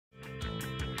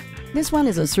This one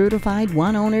is a certified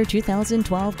one-owner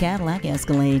 2012 Cadillac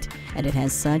Escalade, and it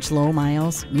has such low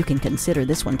miles, you can consider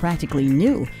this one practically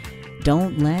new.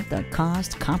 Don't let the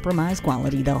cost compromise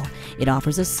quality, though. It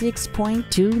offers a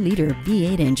 6.2-liter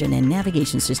V8 engine and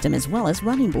navigation system, as well as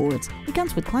running boards. It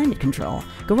comes with climate control,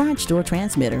 garage door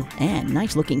transmitter, and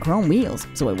nice-looking chrome wheels,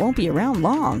 so it won't be around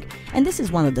long. And this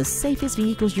is one of the safest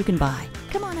vehicles you can buy.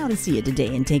 Come on out and see it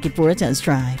today and take it for a test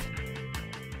drive.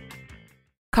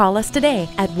 Call us today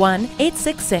at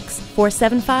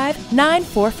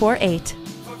 1-866-475-9448.